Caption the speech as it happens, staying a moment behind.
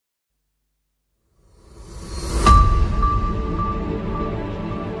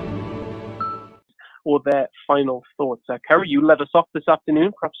for their final thoughts. Cary, you led us off this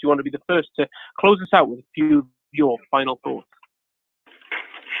afternoon. Perhaps you want to be the first to close us out with a few of your final thoughts.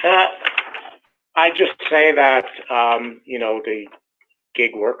 I just say that, you know, the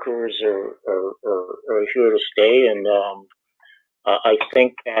gig workers are here to stay. And I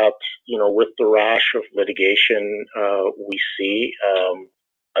think that, you know, with the rash of litigation we see,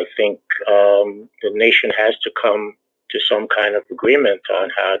 I think the nation has to come to some kind of agreement on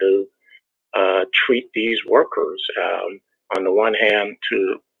how to treat these workers. On the one hand,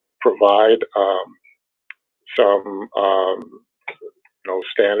 to provide some you know,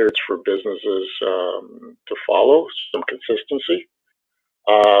 standards for businesses to follow, some consistency,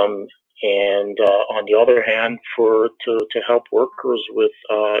 and on the other hand, to help workers with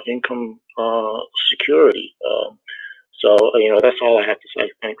income security. So, you know, that's all I have to say.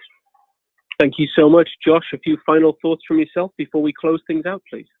 Thanks. Thank you so much. Josh, a few final thoughts from yourself before we close things out,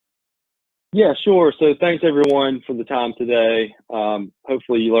 please. Yeah, sure. So thanks everyone for the time today.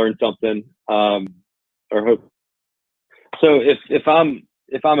 Hopefully you learned something. So if I'm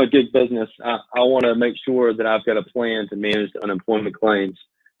a gig business, I want to make sure that I've got a plan to manage the unemployment claims,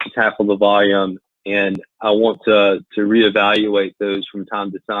 to tackle the volume, and I want to reevaluate those from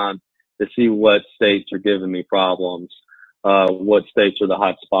time to time to see what states are giving me problems, what states are the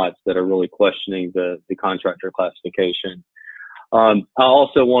hot spots that are really questioning the contractor classification. I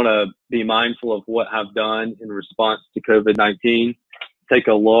also want to be mindful of what I've done in response to COVID-19, take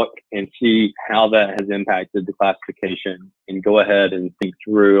a look and see how that has impacted the classification, and go ahead and think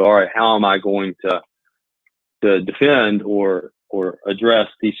through, all right, how am I going to defend or address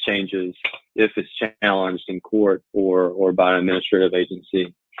these changes if it's challenged in court or by an administrative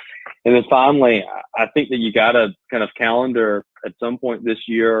agency. And then finally, I think that you got to kind of calendar at some point this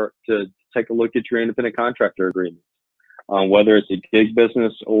year to take a look at your independent contractor agreement, whether it's a gig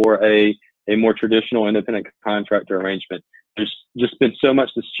business or a more traditional independent contractor arrangement. There's just been so much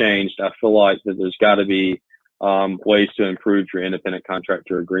that's changed. I feel like that there's got to be ways to improve your independent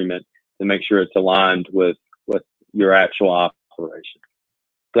contractor agreement to make sure it's aligned with your actual operation.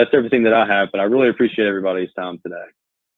 That's everything that I have, but I really appreciate everybody's time today.